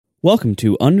Welcome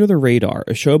to Under the Radar,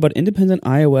 a show about independent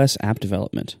iOS app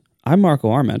development. I'm Marco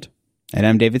Arment. And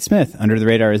I'm David Smith. Under the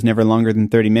Radar is never longer than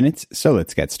 30 minutes, so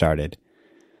let's get started.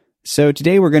 So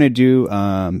today we're going to do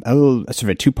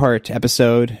a two-part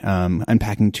episode,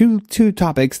 unpacking two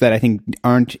topics that I think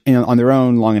aren't on their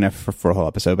own long enough for a whole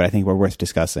episode, but I think were worth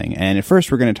discussing. And at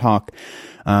first we're going to talk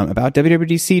about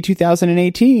WWDC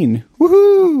 2018.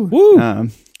 Woohoo! Woo!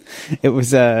 It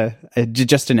was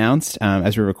just announced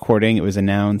as we're recording. It was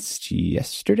announced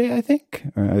yesterday, I think,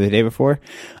 or the day before.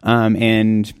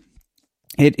 And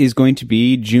it is going to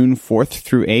be June 4th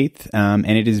through 8th,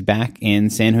 and it is back in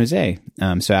San Jose.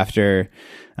 So after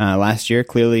last year,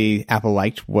 clearly Apple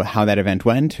liked how that event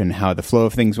went and how the flow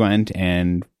of things went,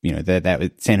 and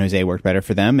that San Jose worked better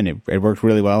for them, and it worked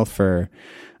really well for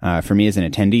me as an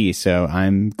attendee. So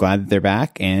I'm glad that they're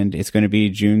back, and it's going to be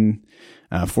June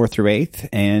 4th through 8th,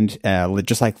 and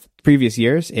just like previous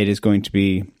years, it is going to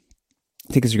be.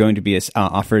 Tickets are going to be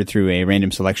offered through a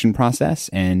random selection process,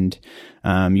 and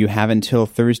you have until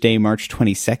Thursday, March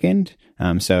 22nd.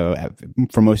 So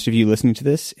for most of you listening to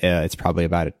this, it's probably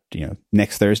about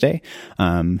next Thursday.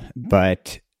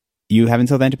 But you have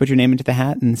until then to put your name into the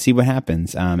hat and see what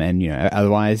happens. And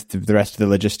otherwise, the rest of the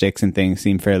logistics and things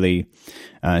seem fairly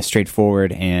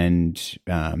straightforward. And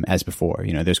as before,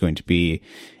 there's going to be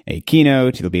a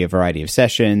keynote. There'll be a variety of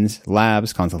sessions,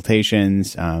 labs,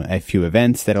 consultations, a few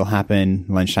events that'll happen,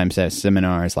 lunchtime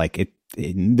seminars.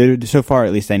 So far,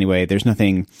 at least anyway, there's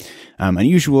nothing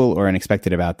unusual or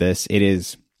unexpected about this. It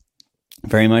is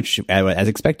very much as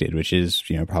expected, which is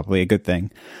probably a good thing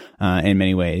in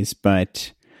many ways,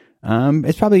 but.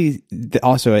 It's probably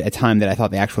also a time that I thought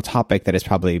the actual topic that is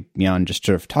probably beyond just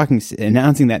sort of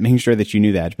announcing that, making sure that you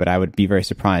knew that. But I would be very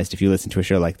surprised if you listen to a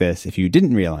show like this if you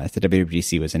didn't realize that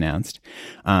WWDC was announced.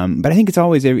 But I think it's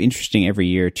always very interesting every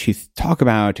year to talk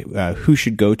about who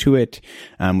should go to it,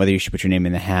 whether you should put your name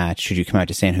in the hat. Should you come out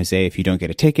to San Jose if you don't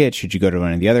get a ticket? Should you go to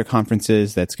one of the other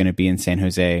conferences that's going to be in San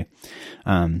Jose?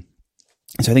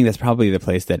 So I think that's probably the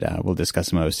place that we'll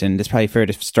discuss most, and it's probably fair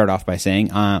to start off by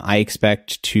saying I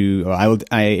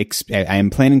am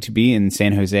planning to be in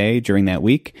San Jose during that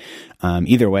week.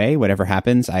 Either way, whatever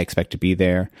happens, I expect to be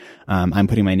there. I'm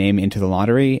putting my name into the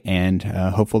lottery and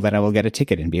hopeful that I will get a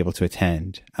ticket and be able to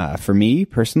attend. For me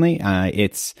personally,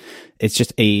 it's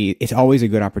always a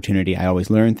good opportunity. I always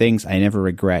learn things. I never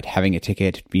regret having a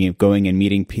ticket, going and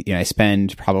meeting. I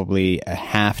spend probably a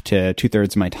half to 2/3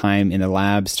 of my time in the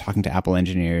labs talking to Apple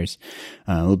engineers,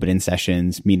 a little bit in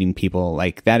sessions, meeting people.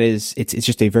 It's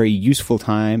just a very useful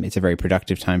time. It's a very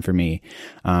productive time for me.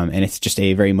 And it's just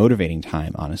a very motivating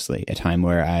time, honestly, a time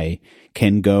where I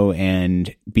can go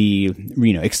and be,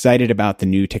 excited about the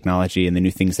new technology and the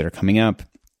new things that are coming up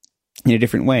in a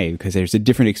different way, because there's a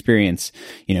different experience.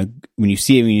 When you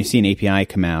see an API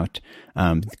come out,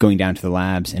 going down to the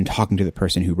labs and talking to the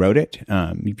person who wrote it,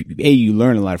 you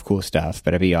learn a lot of cool stuff,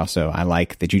 but I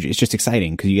like that it's just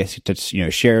exciting because you get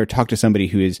to, talk to somebody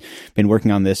who has been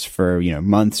working on this for,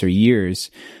 months or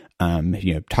years,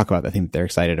 talk about the thing that they're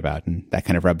excited about, and that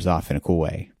kind of rubs off in a cool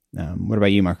way. What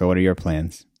about you, Marco? What are your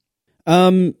plans?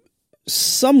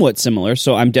 Somewhat similar.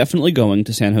 So I'm definitely going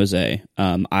to San Jose.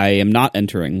 I am not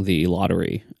entering the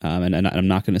lottery, and I'm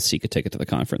not going to seek a ticket to the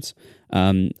conference.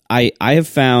 I have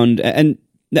found, and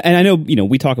I know,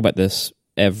 we talk about this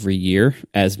every year,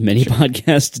 as many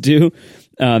podcasts do.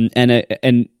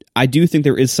 And I do think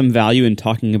there is some value in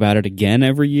talking about it again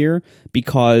every year,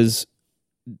 because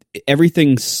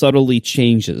everything subtly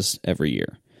changes every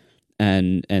year.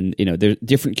 And there's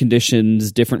different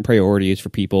conditions, different priorities for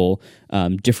people,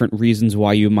 different reasons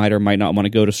why you might or might not want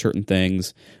to go to certain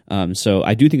things. So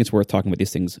I do think it's worth talking about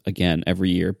these things again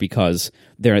every year, because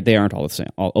they aren't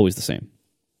always the same.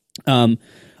 I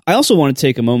also want to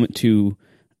take a moment to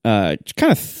kind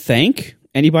of thank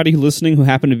anybody listening who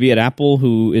happened to be at Apple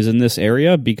who is in this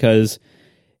area, because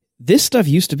this stuff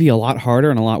used to be a lot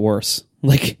harder and a lot worse.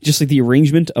 Just the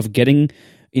arrangement of getting,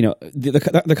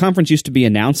 the conference used to be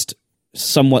announced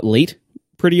somewhat late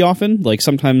pretty often.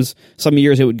 Sometimes, some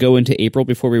years it would go into April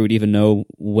before we would even know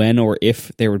when or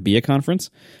if there would be a conference.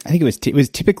 I think it was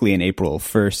typically in April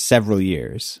for several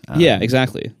years. Yeah,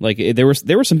 exactly. There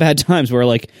were some bad times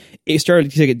where it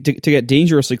started to get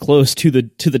dangerously close to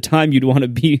the time you'd want to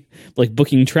be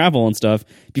booking travel and stuff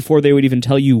before they would even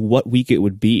tell you what week it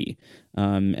would be.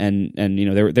 And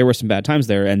there were some bad times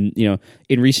there, and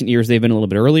in recent years they've been a little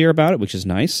bit earlier about it, which is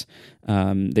nice.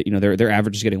 That their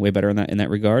average is getting way better in that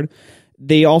regard.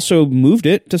 They also moved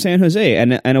it to San Jose,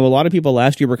 and I know a lot of people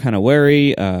last year were kind of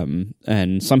wary,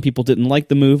 and some people didn't like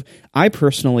the move. I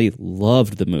personally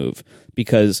loved the move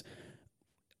because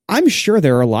I'm sure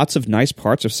there are lots of nice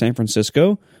parts of San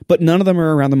Francisco, but none of them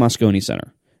are around the Moscone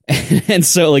Center. And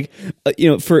so, like,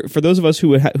 for those of us who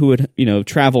would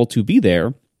travel to be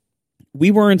there, we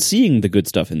weren't seeing the good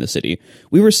stuff in the city.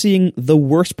 We were seeing the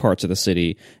worst parts of the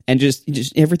city, and just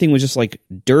everything was just like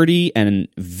dirty and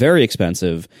very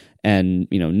expensive, and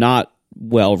not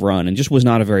well run, and just was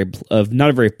not a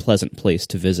very pleasant place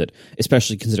to visit,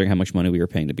 especially considering how much money we were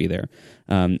paying to be there.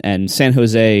 And San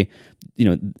Jose,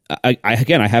 I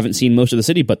haven't seen most of the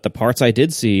city, but the parts I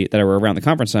did see that were around the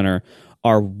conference center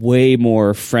are way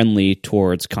more friendly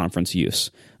towards conference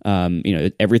use.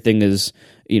 Everything is,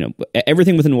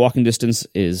 everything within walking distance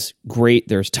is great.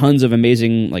 There's tons of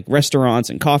amazing like restaurants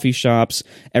and coffee shops.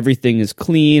 Everything is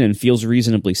clean and feels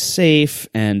reasonably safe.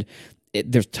 And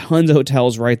there's tons of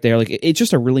hotels right there. Like, it's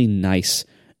just a really nice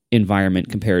environment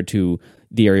compared to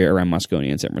the area around Moscone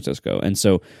and San Francisco. And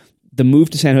so the move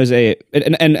to San Jose,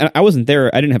 and I wasn't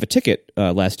there, I didn't have a ticket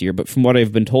last year, but from what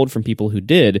I've been told from people who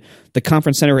did, the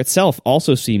conference center itself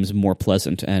also seems more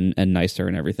pleasant and nicer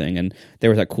and everything. And there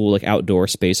was that cool like outdoor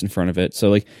space in front of it. So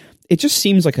like, it just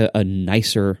seems like a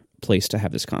nicer place to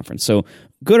have this conference. So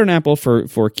good on Apple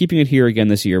for keeping it here again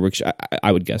this year, which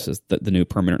I would guess is the new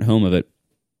permanent home of it.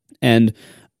 And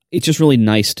it's just really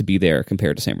nice to be there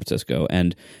compared to San Francisco.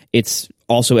 And it's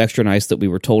also extra nice that we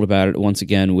were told about it once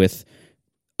again with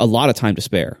a lot of time to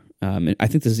spare. And I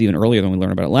think this is even earlier than we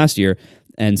learned about it last year.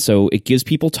 And so it gives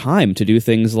people time to do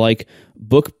things like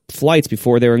book flights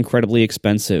before they're incredibly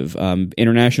expensive.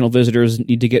 International visitors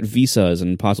need to get visas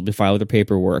and possibly file their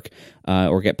paperwork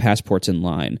or get passports in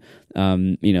line.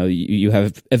 You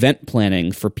have event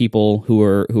planning for people who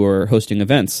are hosting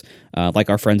events, like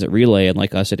our friends at Relay and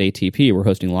like us at ATP. We're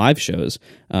hosting live shows.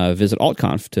 Visit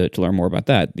AltConf to learn more about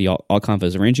that. The AltConf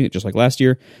is arranging it just like last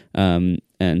year, and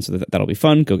so that'll be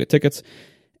fun. Go get tickets.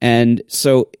 And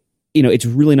so, it's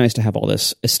really nice to have all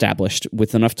this established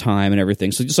with enough time and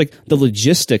everything. So just like the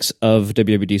logistics of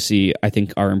WWDC, I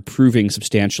think, are improving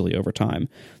substantially over time.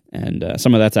 And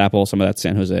some of that's Apple, some of that's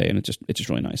San Jose, and it's just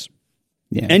really nice.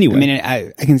 Yeah. Anyway, I mean,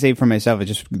 I can say for myself, it's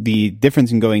just the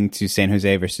difference in going to San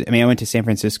Jose versus. I mean, I went to San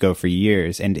Francisco for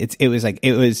years, and it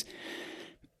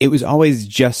was always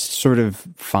just sort of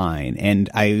fine. And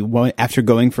after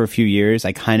going for a few years,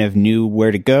 I kind of knew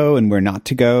where to go and where not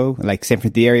to go. Like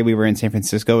the area we were in, San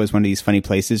Francisco, is one of these funny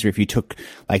places where if you took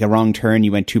like a wrong turn,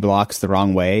 you went 2 blocks the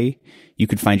wrong way, you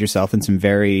could find yourself in some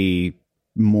very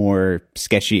more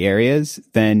sketchy areas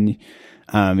than.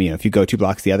 If you go 2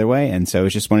 blocks the other way. And so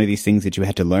it's just one of these things that you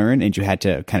had to learn and you had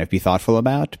to kind of be thoughtful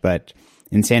about. But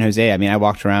in San Jose, I mean, I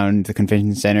walked around the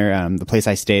convention center. The place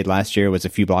I stayed last year was a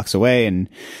few blocks away. And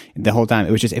the whole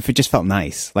time it just felt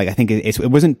nice. Like, I think it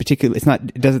wasn't particularly,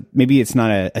 maybe it's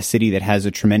not a city that has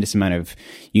a tremendous amount of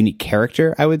unique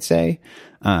character, I would say.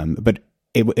 But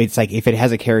it's like, if it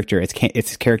has a character,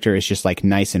 its character is just like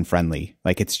nice and friendly.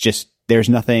 Like, it's just, there's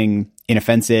nothing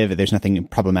inoffensive. There's nothing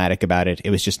problematic about it. It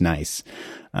was just nice.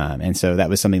 And so that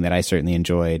was something that I certainly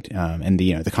enjoyed. And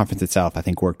the conference itself, I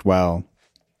think, worked well.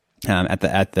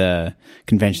 At the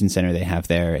convention center they have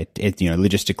there, it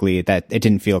logistically, that it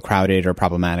didn't feel crowded or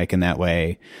problematic in that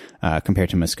way, compared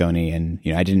to Moscone. And,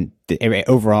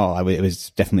 overall, it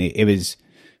was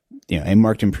a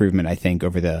marked improvement, I think,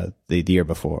 over the year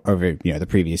before, over, the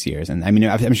previous years. And I mean,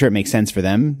 I'm sure it makes sense for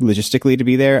them logistically to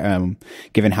be there,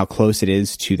 given how close it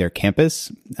is to their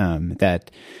campus. One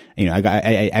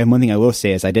thing I will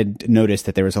say is I did notice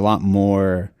that there was a lot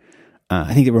more,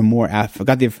 I think there were more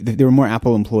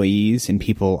Apple employees and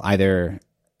people either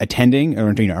attending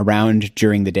or around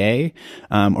during the day,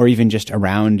 or even just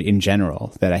around in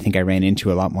general, that I think I ran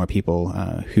into a lot more people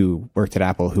who worked at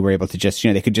Apple who were able to just,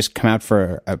 they could just come out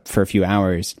for a few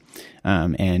hours,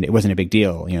 and it wasn't a big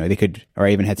deal. They could, or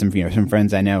I even had some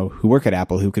friends I know who work at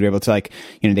Apple who could be able to, like,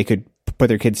 they could put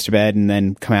their kids to bed and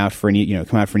then come out for an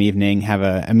evening, have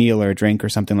a meal or a drink or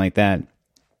something like that,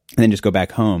 and then just go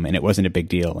back home, and it wasn't a big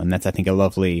deal. And that's, I think, a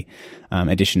lovely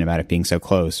addition about it being so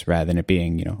close, rather than it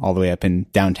being, all the way up in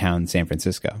downtown San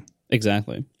Francisco.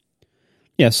 Exactly.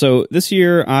 Yeah. So this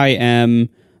year, I am,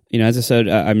 as I said,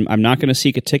 I'm not going to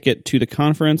seek a ticket to the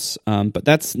conference, but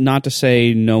that's not to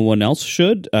say no one else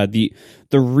should. The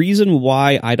reason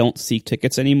why I don't seek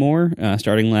tickets anymore,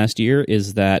 starting last year,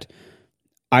 is that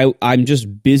I'm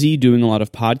just busy doing a lot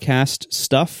of podcast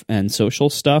stuff and social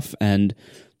stuff, and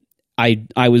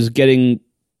I was getting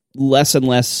less and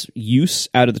less use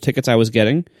out of the tickets I was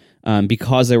getting,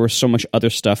 because there was so much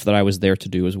other stuff that I was there to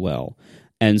do as well.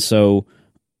 And so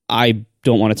I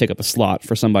don't want to take up a slot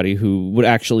for somebody who would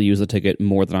actually use the ticket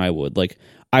more than I would. Like,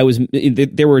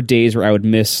 there were days where I would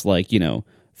miss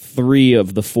 3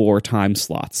 of the 4 time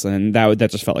slots, and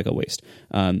that just felt like a waste.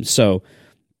 So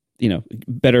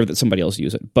better that somebody else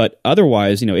use it. But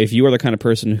otherwise, if you are the kind of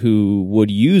person who would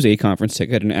use a conference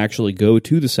ticket and actually go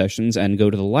to the sessions and go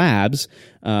to the labs,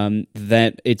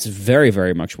 that it's very,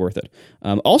 very much worth it.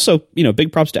 Also,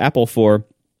 big props to Apple for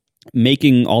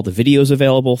making all the videos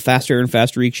available faster and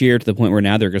faster each year, to the point where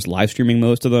now they're just live streaming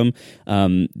most of them.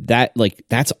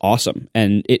 That's awesome.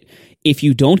 And if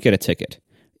you don't get a ticket,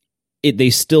 they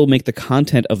still make the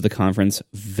content of the conference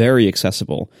very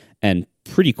accessible and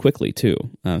pretty quickly too.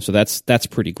 So that's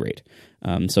pretty great.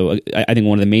 So I think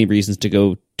one of the main reasons to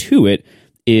go to it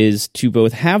is to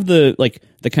both have the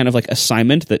kind of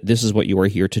assignment that this is what you are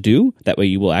here to do. That way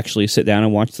you will actually sit down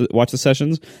and watch the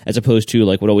sessions, as opposed to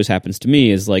what always happens to me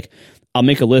is I'll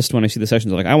make a list when I see the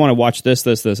sessions, I want to watch this,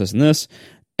 and this,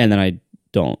 and then I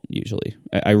don't usually.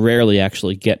 I rarely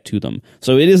actually get to them.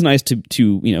 So it is nice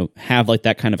to have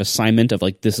that kind of assignment of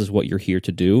this is what you're here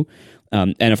to do.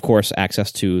 And of course,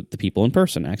 access to the people in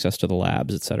person, access to the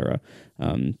labs, etc.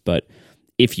 But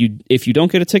if you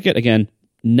don't get a ticket, again,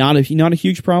 not a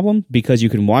huge problem, because you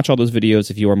can watch all those videos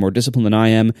if you are more disciplined than I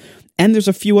am. And there's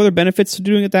a few other benefits to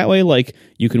doing it that way.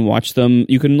 You can watch them.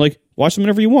 You can watch them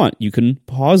whenever you want. You can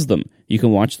pause them. You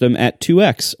can watch them at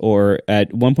 2x or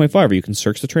at 1.5, or you can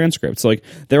search the transcripts.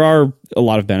 There are a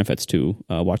lot of benefits to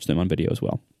watch them on video as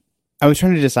well. I was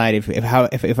trying to decide if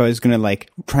I was going to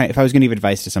if I was going to give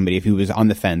advice to somebody, if he was on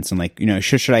the fence and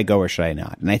should I go or should I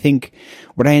not? And I think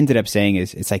what I ended up saying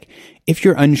is it's if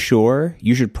you're unsure,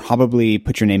 you should probably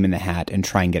put your name in the hat and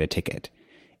try and get a ticket.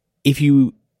 If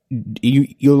you'll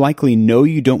likely know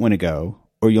you don't want to go,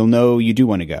 or you'll know you do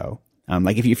want to go.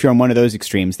 If you're on one of those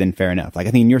extremes, then fair enough. I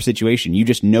think in your situation, you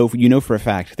just know for a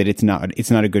fact that it's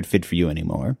not a good fit for you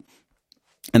anymore.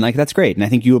 And that's great. And I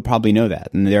think you will probably know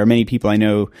that. And there are many people I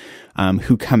know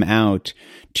who come out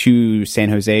to San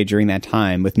Jose during that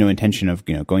time with no intention of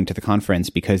going to the conference,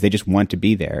 because they just want to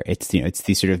be there. It's it's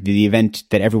the sort of the event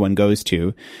that everyone goes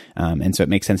to, and so it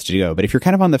makes sense to go. But if you're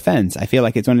kind of on the fence, I feel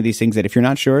like it's one of these things that if you're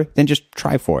not sure, then just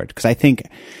try for it, because I think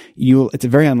it's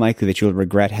very unlikely that you'll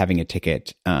regret having a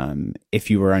ticket if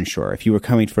you were unsure. If you were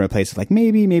coming from a place of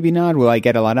maybe not, will I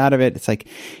get a lot out of it?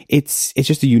 It's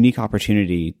just a unique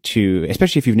opportunity to,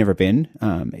 especially if you've never been.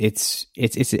 It's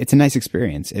a nice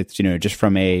experience. It's just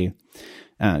from a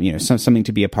something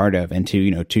to be a part of, and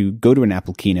to go to an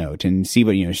Apple keynote and see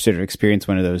what, sort of experience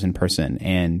one of those in person.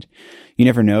 And you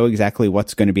never know exactly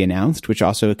what's going to be announced, which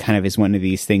also kind of is one of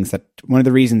these things that, one of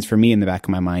the reasons for me in the back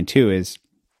of my mind too is,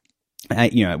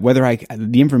 whether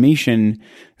the information,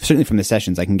 certainly from the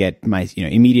sessions, I can get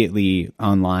immediately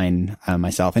online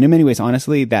myself. And in many ways,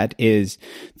 honestly, that is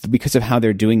because of how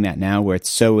they're doing that now, where it's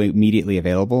so immediately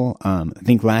available. I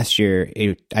think last year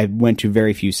I went to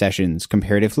very few sessions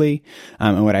comparatively.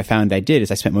 And what I found I did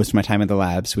is I spent most of my time in the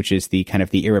labs, which is the kind of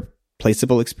the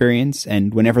irreplaceable experience.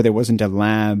 And whenever there wasn't a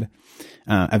lab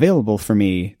available for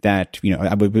me that,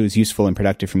 it was useful and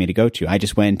productive for me to go to, I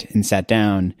just went and sat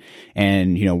down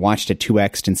and, watched a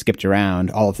 2x and skipped around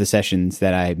all of the sessions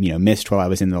that I, missed while I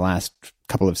was in the last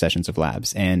couple of sessions of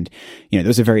labs. And, it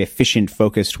was a very efficient,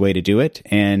 focused way to do it.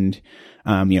 And,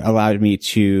 allowed me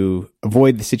to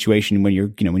avoid the situation when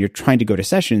you're trying to go to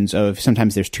sessions of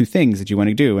sometimes there's two things that you want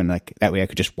to do. And that way I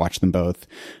could just watch them both,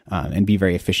 and be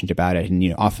very efficient about it.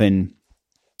 And, often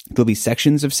there'll be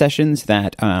sections of sessions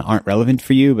that aren't relevant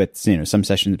for you, but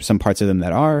some parts of them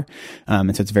that are,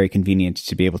 and so it's very convenient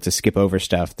to be able to skip over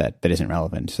stuff that isn't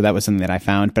relevant. So that was something that I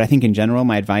found. But I think in general,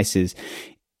 my advice is,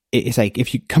 it's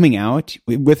if you're coming out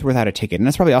with or without a ticket, and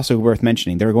that's probably also worth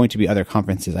mentioning, there are going to be other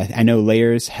conferences. I know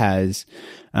Layers has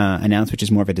announced, which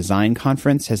is more of a design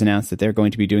conference, has announced that they're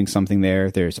going to be doing something there.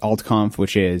 There's AltConf,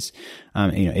 which is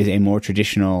is a more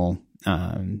traditional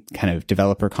kind of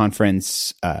developer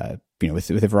conference,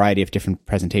 with a variety of different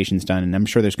presentations done. And I'm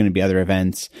sure there's going to be other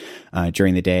events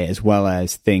during the day, as well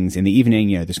as things in the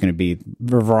evening. There's going to be a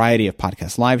variety of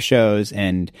podcast live shows,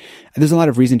 and there's a lot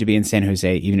of reason to be in San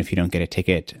Jose, even if you don't get a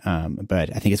ticket.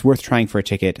 But I think it's worth trying for a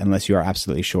ticket unless you are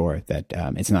absolutely sure that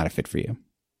it's not a fit for you.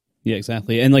 Yeah,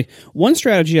 exactly. And one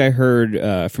strategy I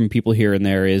heard from people here and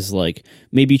there is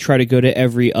maybe try to go to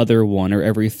every other one or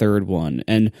every third one.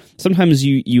 And sometimes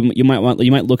you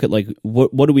might look at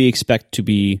what do we expect to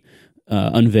be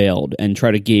unveiled, and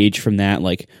try to gauge from that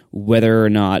whether or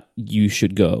not you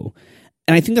should go.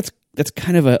 And I think that's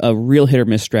kind of a real hit or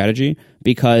miss strategy,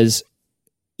 because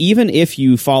even if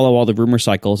you follow all the rumor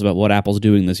cycles about what Apple's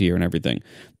doing this year and everything,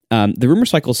 the rumor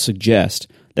cycles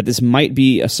suggest that this might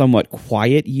be a somewhat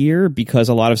quiet year because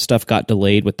a lot of stuff got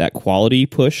delayed with that quality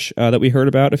push that we heard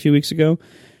about a few weeks ago.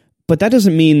 But that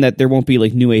doesn't mean that there won't be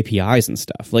new APIs and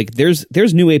stuff.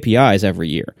 There's new APIs every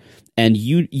year, and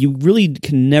you really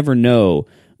can never know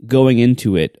going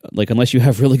into it, like, unless you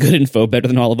have really good info, better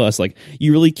than all of us, like,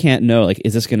 you really can't know, like,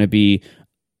 is this going to be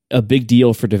a big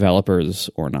deal for developers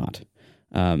or not?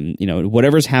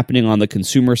 Whatever's happening on the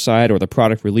consumer side or the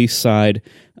product release side,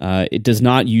 it does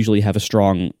not usually have a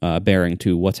strong bearing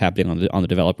to what's happening on the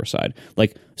developer side.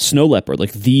 Like Snow Leopard,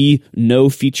 like the no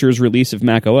features release of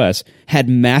Mac OS, had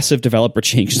massive developer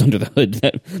changes under the hood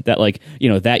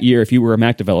that year, if you were a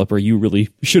Mac developer, you really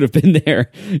should have been there.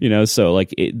 So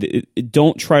like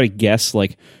don't try to guess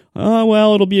like, oh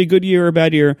well, it'll be a good year or a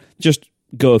bad year. Just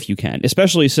go if you can,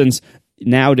 especially since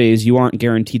nowadays you aren't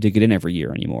guaranteed to get in every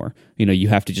year anymore. You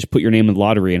have to just put your name in the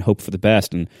lottery and hope for the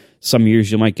best, and some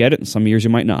years you might get it and some years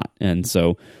you might not. And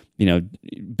so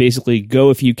basically go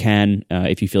if you can,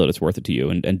 if you feel that it's worth it to you,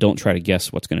 and don't try to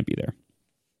guess what's going to be there.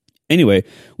 Anyway,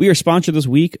 we are sponsored this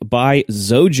week by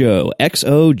Xojo,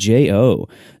 Xojo.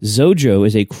 Xojo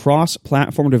is a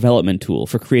cross-platform development tool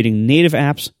for creating native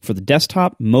apps for the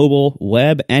desktop, mobile,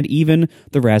 web, and even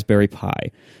the Raspberry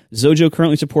Pi. Xojo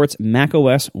currently supports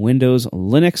macOS, Windows,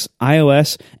 Linux,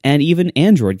 iOS, and even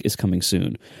Android is coming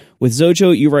soon. With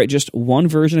Xojo, you write just one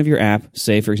version of your app,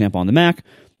 say, for example, on the Mac,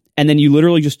 and then you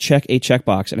literally just check a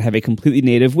checkbox and have a completely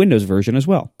native Windows version as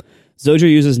well. Xojo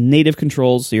uses native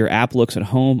controls, so your app looks at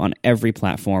home on every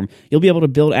platform. You'll be able to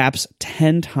build apps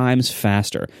 10 times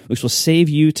faster, which will save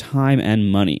you time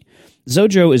and money.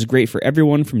 Xojo is great for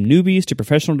everyone from newbies to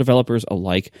professional developers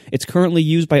alike. It's currently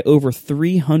used by over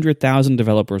 300,000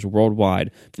 developers worldwide,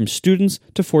 from students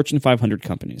to Fortune 500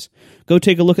 companies. Go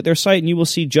take a look at their site and you will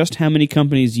see just how many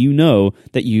companies you know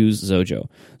that use Xojo.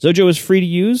 Xojo is free to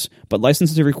use, but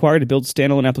licenses are required to build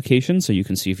standalone applications, so you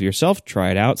can see for yourself, try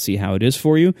it out, see how it is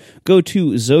for you. Go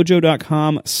to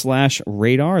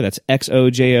xojo.com/radar. That's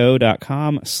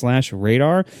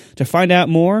xojo.com/radar to find out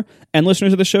more. And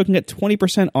listeners of the show can get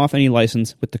 20% off any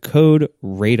license with the code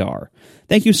RADAR.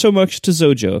 Thank you so much to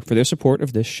Xojo for their support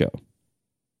of this show.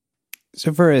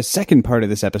 So for a second part of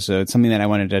this episode, something that I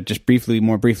wanted to just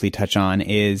more briefly touch on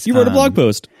is... You wrote a blog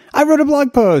post. I wrote a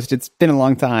blog post. It's been a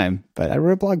long time, but I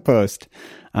wrote a blog post.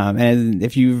 And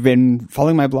if you've been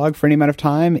following my blog for any amount of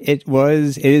time, it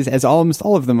is, as almost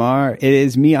all of them are, it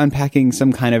is me unpacking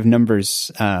some kind of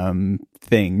numbers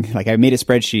thing. Like I made a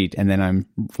spreadsheet and then I'm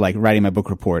like writing my book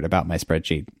report about my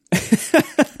spreadsheet.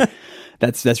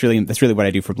 That's really what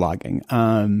I do for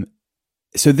blogging.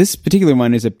 So this particular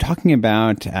one is talking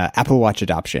about Apple Watch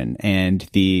adoption, and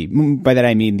by that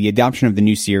I mean the adoption of the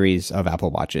new series of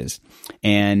Apple Watches,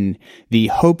 and the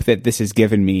hope that this has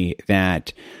given me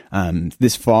that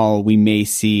this fall we may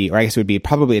see, or I guess it would be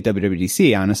probably at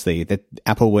WWDC, honestly, that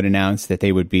Apple would announce that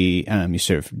they would be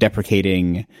sort of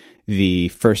deprecating the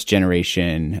first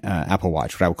generation Apple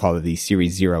Watch, what I would call the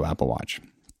Series 0 Apple Watch.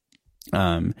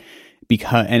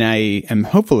 And I am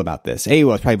hopeful about this.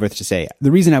 It's probably worth to say,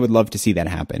 the reason I would love to see that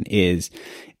happen is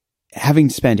having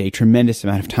spent a tremendous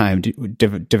amount of time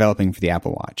developing for the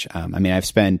Apple Watch. I've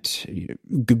spent a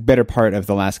better part of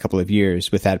the last couple of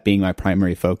years with that being my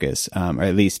primary focus, or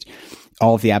at least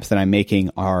all of the apps that I'm making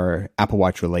are Apple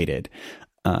Watch related.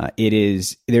 There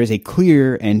is a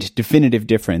clear and definitive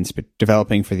difference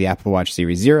developing for the Apple Watch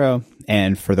Series 0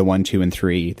 and for the 1, 2, and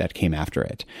 3 that came after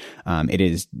it. It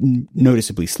is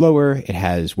noticeably slower. It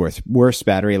has worse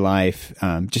battery life.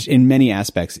 Just in many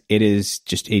aspects, it is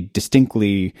just a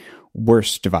distinctly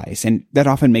worse device. And that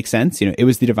often makes sense. It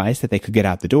was the device that they could get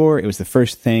out the door. It was the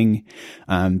first thing.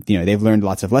 They've learned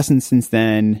lots of lessons since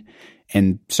then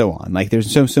and so on. Like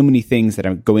there's so many things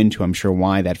that go into, I'm sure,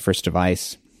 why that first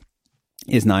device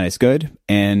is not as good.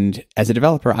 And as a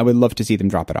developer, I would love to see them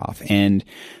drop it off. And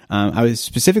I was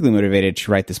specifically motivated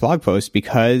to write this blog post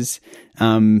because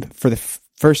for the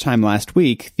first time last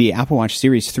week, the Apple Watch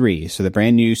Series 3, so the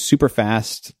brand new, super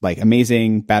fast, like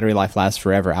amazing battery life lasts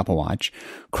forever Apple Watch,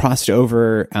 crossed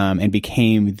over and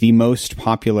became the most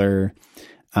popular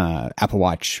Apple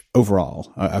Watch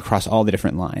overall across all the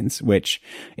different lines, which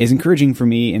is encouraging for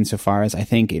me insofar as I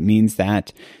think it means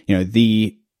that,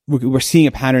 we're seeing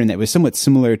a pattern that was somewhat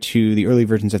similar to the early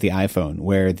versions of the iPhone,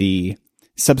 where the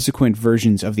subsequent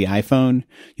versions of the iPhone,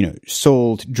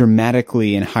 sold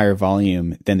dramatically in higher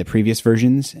volume than the previous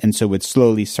versions, and so would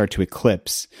slowly start to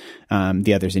eclipse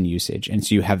the others in usage. And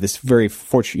so you have this very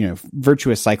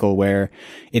virtuous cycle where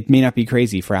it may not be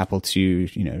crazy for Apple to,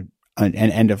 an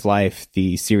end of life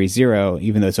the Series 0,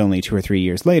 even though it's only 2 or 3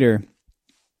 years later.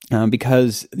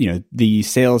 Because, the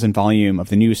sales and volume of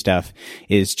the new stuff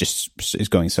is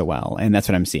going so well. And that's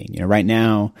what I'm seeing. Right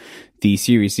now, the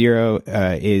Series 0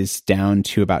 is down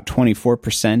to about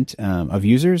 24% of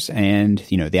users. And,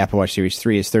 the Apple Watch Series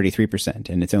 3 is 33%.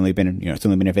 And it's only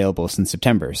been available since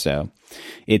September. So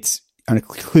it's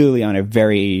clearly on a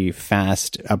very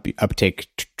fast uptake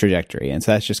trajectory, and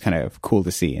so that's just kind of cool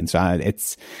to see. And so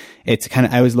it's kind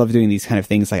of, I always love doing these kind of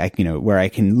things, like where I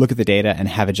can look at the data and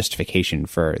have a justification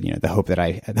for the hope that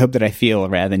I feel,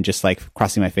 rather than just like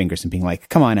crossing my fingers and being like,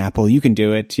 come on, Apple, you can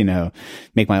do it,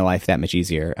 make my life that much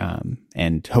easier,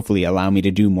 and hopefully allow me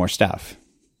to do more stuff.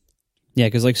 Yeah,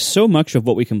 because like so much of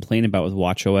what we complain about with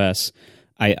watchOS,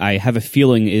 I have a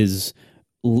feeling is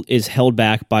held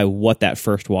back by what that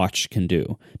first watch can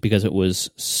do, because it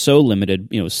was so limited.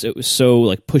 It was so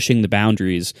like pushing the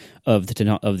boundaries of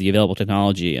the available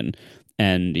technology, and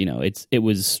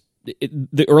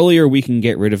the earlier we can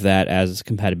get rid of that as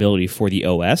compatibility for the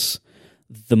OS,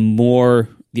 the more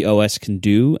the OS can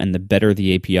do, and the better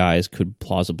the APIs could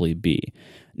plausibly be.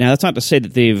 Now, that's not to say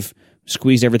that they've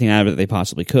squeezed everything out of it that they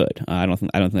possibly could. I don't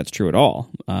think that's true at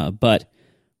all. But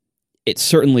it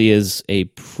certainly is a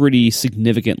pretty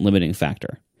significant limiting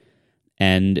factor.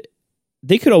 And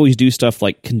they could always do stuff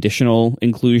like conditional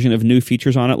inclusion of new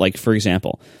features on it. Like, for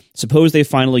example, suppose they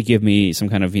finally give me some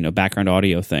kind of background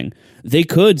audio thing. They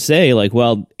could say like,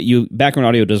 well, background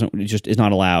audio is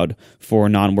not allowed for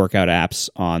non-workout apps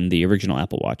on the original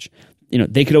Apple Watch.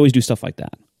 They could always do stuff like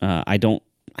that. I don't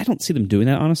see them doing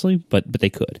that, honestly, but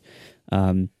they could.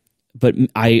 But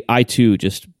I too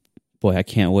just, boy, I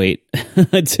can't wait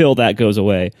until that goes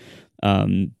away,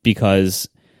 because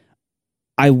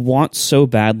I want so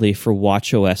badly for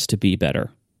watchOS to be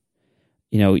better.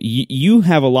 You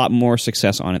have a lot more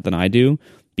success on it than I do,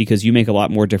 because you make a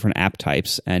lot more different app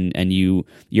types, and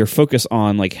your focus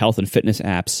on like health and fitness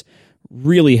apps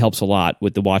really helps a lot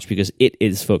with the watch, because it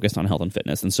is focused on health and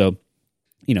fitness. And so,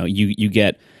 you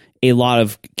get a lot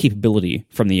of capability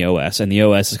from the OS, and the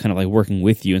OS is kind of like working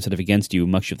with you instead of against you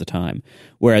much of the time.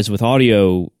 Whereas with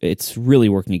audio, it's really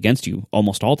working against you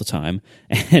almost all the time.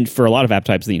 And for a lot of app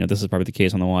types, this is probably the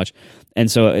case on the watch. And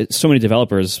so many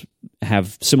developers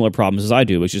have similar problems as I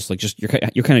do, which is like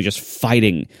you're kind of just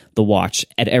fighting the watch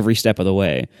at every step of the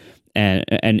way.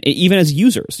 And even as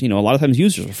users, a lot of times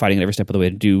users are fighting at every step of the way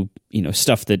to do,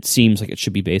 stuff that seems like it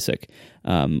should be basic.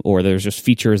 Or there's just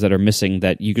features that are missing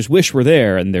that you just wish were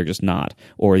there and they're just not.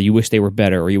 Or you wish they were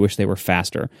better, or you wish they were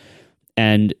faster.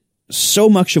 And so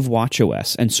much of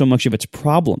watchOS and so much of its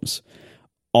problems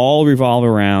all revolve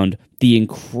around the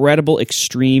incredible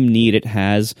extreme need it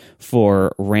has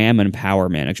for RAM and power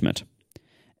management.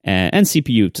 And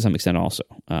CPU to some extent also.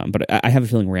 But I have a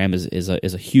feeling RAM is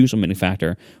a huge limiting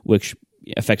factor, which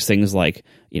affects things like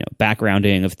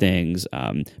backgrounding of things.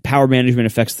 Power management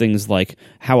affects things like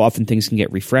how often things can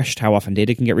get refreshed, how often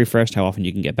data can get refreshed, how often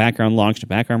you can get background launched and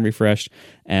background refreshed,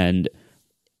 and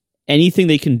anything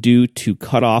they can do to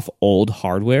cut off old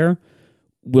hardware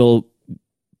will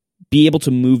be able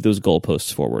to move those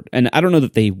goalposts forward. And I don't know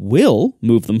that they will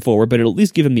move them forward, but it'll at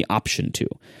least give them the option to.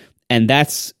 And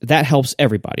that helps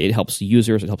everybody. It helps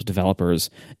users, it helps developers,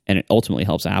 and it ultimately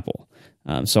helps Apple.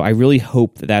 So I really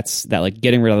hope that like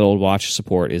getting rid of the old watch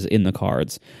support is in the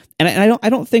cards. And I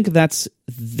don't think that's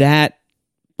that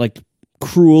like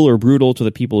cruel or brutal to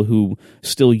the people who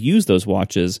still use those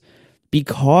watches,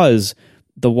 because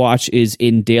the watch is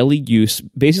in daily use.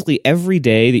 Basically, every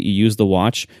day that you use the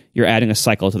watch, you're adding a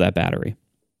cycle to that battery.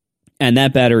 And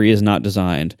that battery is not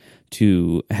designed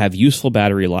to have useful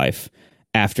battery life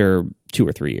after 2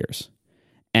 or 3 years.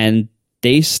 And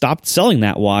they stopped selling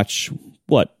that watch,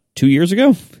 2 years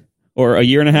ago? Or a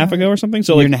year and a half ago or something?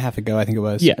 So a year and a half ago, I think it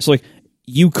was. Yeah, so like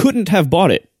you couldn't have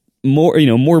bought it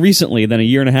more recently than a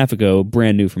year and a half ago,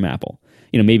 brand new from Apple.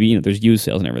 Maybe there's used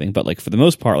sales and everything, but like for the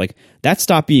most part, like that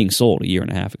stopped being sold a year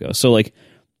and a half ago. So like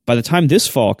by the time this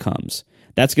fall comes,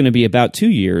 that's going to be about 2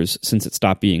 years since it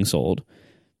stopped being sold.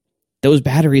 Those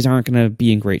batteries aren't going to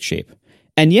be in great shape.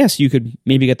 And yes, you could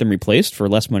maybe get them replaced for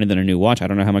less money than a new watch. I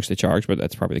don't know how much they charge, but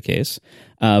that's probably the case.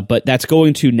 But that's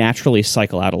going to naturally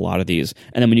cycle out a lot of these.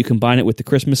 And then when you combine it with the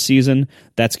Christmas season,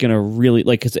 that's going to really,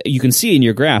 like, 'cause you can see in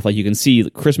your graph, like you can see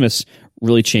Christmas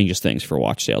really changes things for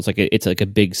watch sales. Like it's like a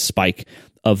big spike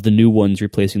of the new ones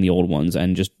replacing the old ones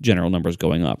and just general numbers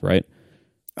going up, right?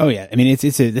 Oh yeah. I mean, I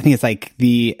think it's like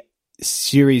the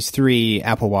Series 3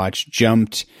 Apple Watch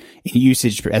jumped in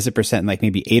usage as a percent, like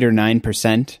maybe 8 or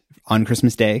 9% on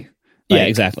Christmas Day. Like, yeah,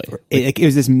 exactly. It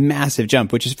was this massive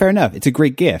jump, which is fair enough. It's a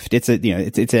great gift. It's at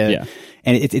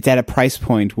a price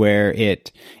point where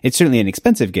it's certainly an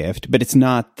expensive gift, but it's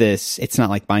not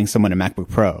like buying someone a MacBook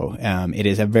Pro. It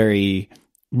is a very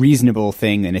reasonable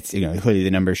thing. And it's, clearly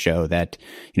the numbers show that,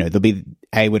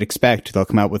 I would expect they'll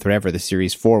come out with whatever the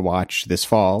Series 4 watch this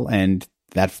fall, and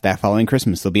that following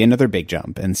Christmas, there'll be another big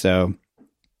jump. And so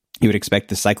you would expect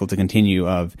the cycle to continue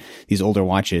of these older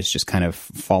watches just kind of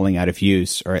falling out of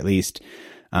use, or at least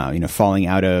falling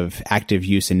out of active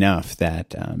use enough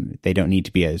that they don't need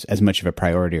to be as much of a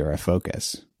priority or a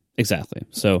focus. Exactly.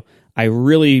 So I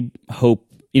really hope,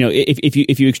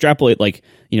 if you extrapolate,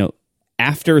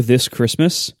 after this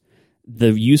Christmas,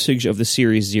 the usage of the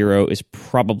Series 0 is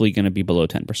probably going to be below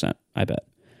 10%, I bet.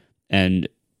 And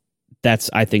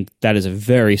I think that is a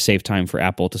very safe time for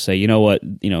Apple to say, you know what,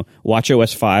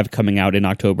 watchOS 5 coming out in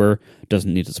October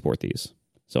doesn't need to support these.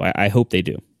 So I hope they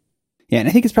do. Yeah, and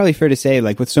I think it's probably fair to say,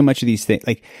 with so much of these things,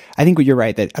 I think you're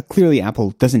right that clearly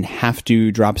Apple doesn't have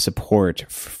to drop support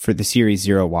for the Series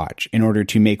 0 watch in order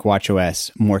to make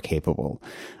watchOS more capable.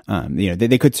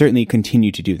 They could certainly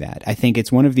continue to do that. I think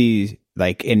it's one of these,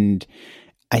 and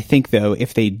I think, though,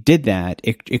 if they did that,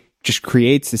 it just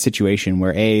creates the situation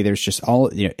where, there's just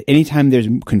anytime there's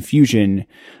confusion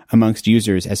amongst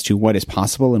users as to what is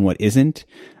possible and what isn't,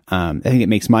 I think it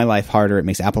makes my life harder. It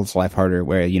makes Apple's life harder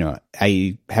where,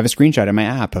 I have a screenshot in my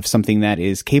app of something that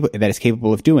is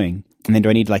capable of doing. And then do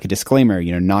I need a disclaimer,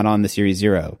 not on the Series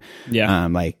 0? Yeah.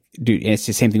 Dude, it's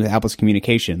the same thing with Apple's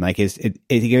communication.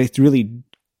 It really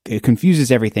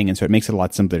confuses everything. And so it makes it a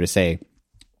lot simpler to say,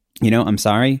 I'm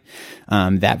sorry.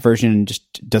 That version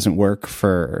just doesn't work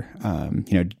for,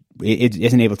 it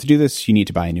isn't able to do this. You need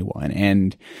to buy a new one.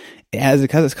 And as a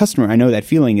customer, I know that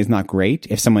feeling is not great.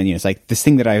 If someone, it's like this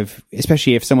thing that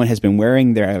especially if someone has been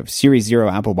wearing their Series 0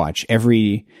 Apple Watch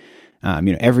every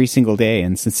single day,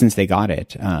 and since they got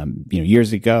it,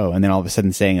 years ago, and then all of a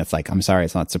sudden saying it's I'm sorry,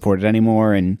 it's not supported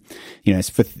anymore. And,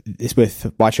 it's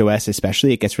with watchOS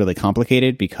especially, it gets really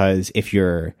complicated because if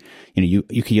you're,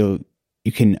 you'll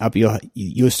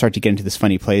start to get into this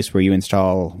funny place where you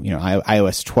install,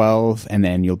 iOS 12 and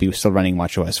then you'll be still running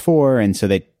watchOS 4. And so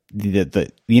that the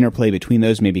interplay between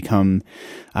those may become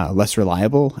less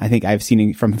reliable. I think I've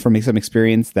seen from some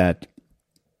experience that,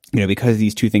 because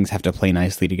these two things have to play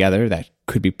nicely together, that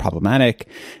could be problematic.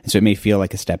 And so it may feel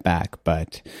like a step back,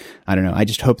 but I don't know. I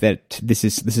just hope that this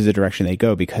is a direction they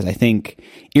go, because I think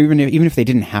even if they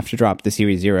didn't have to drop the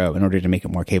Series 0 in order to make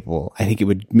it more capable, I think it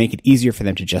would make it easier for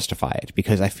them to justify it,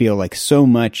 because I feel like so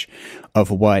much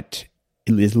of what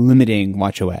is limiting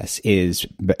watchOS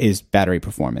is battery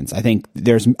performance. I think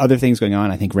there's other things going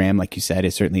on. I think RAM, like you said,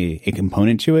 is certainly a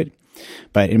component to it.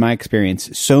 But in my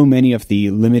experience, so many of the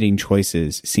limiting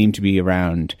choices seem to be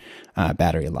around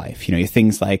battery life.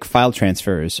 Things like file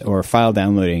transfers or file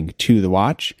downloading to the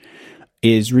watch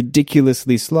is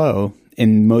ridiculously slow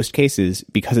in most cases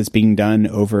because it's being done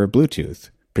over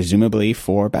Bluetooth, presumably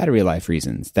for battery life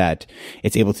reasons, that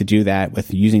it's able to do that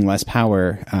with using less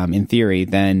power, in theory,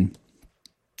 than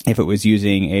if it was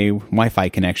using a Wi-Fi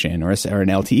connection or an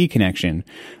LTE connection,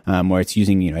 where it's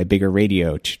using, a bigger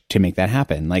radio to make that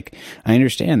happen. I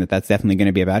understand that that's definitely going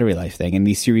to be a battery life thing. And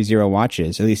these Series 0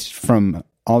 watches, at least from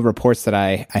all reports that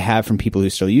I have from people who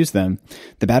still use them,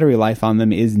 the battery life on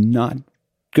them is not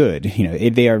good.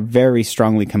 They are very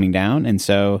strongly coming down. And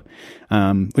so,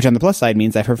 which on the plus side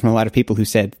means I've heard from a lot of people who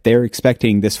said they're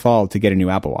expecting this fall to get a new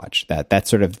Apple Watch, that's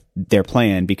sort of their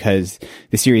plan, because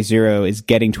the Series 0 is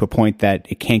getting to a point that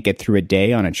it can't get through a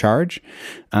day on a charge.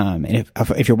 And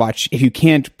if you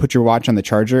can't put your watch on the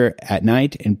charger at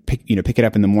night and pick it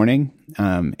up in the morning,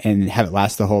 and have it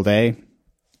last the whole day,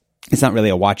 it's not really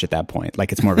a watch at that point.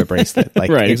 It's more of a bracelet.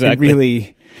 Right,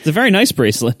 exactly. It's a very nice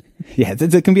bracelet. Yeah,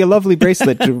 it can be a lovely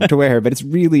bracelet to wear, but it's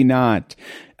really not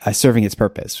serving its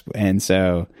purpose. And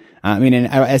so,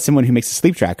 as someone who makes a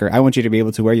sleep tracker, I want you to be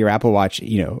able to wear your Apple Watch,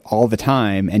 all the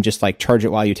time, and just charge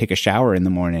it while you take a shower in the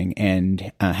morning,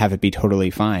 and have it be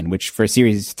totally fine. Which for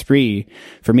Series 3,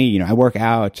 for me, I work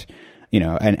out,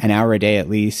 an hour a day at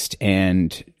least,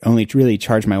 and only really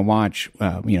charge my watch,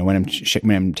 when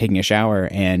I'm taking a shower,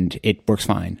 and it works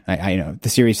fine. I know the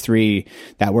Series 3,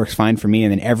 that works fine for me.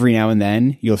 And then every now and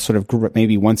then you'll sort of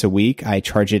maybe once a week, I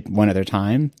charge it one other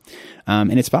time.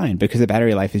 And it's fine because the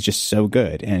battery life is just so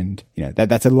good. And,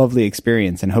 that's a lovely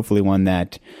experience, and hopefully one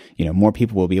that, more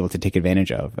people will be able to take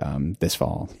advantage of, this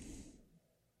fall.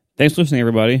 Thanks for listening,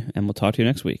 everybody. And we'll talk to you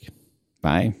next week.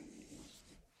 Bye.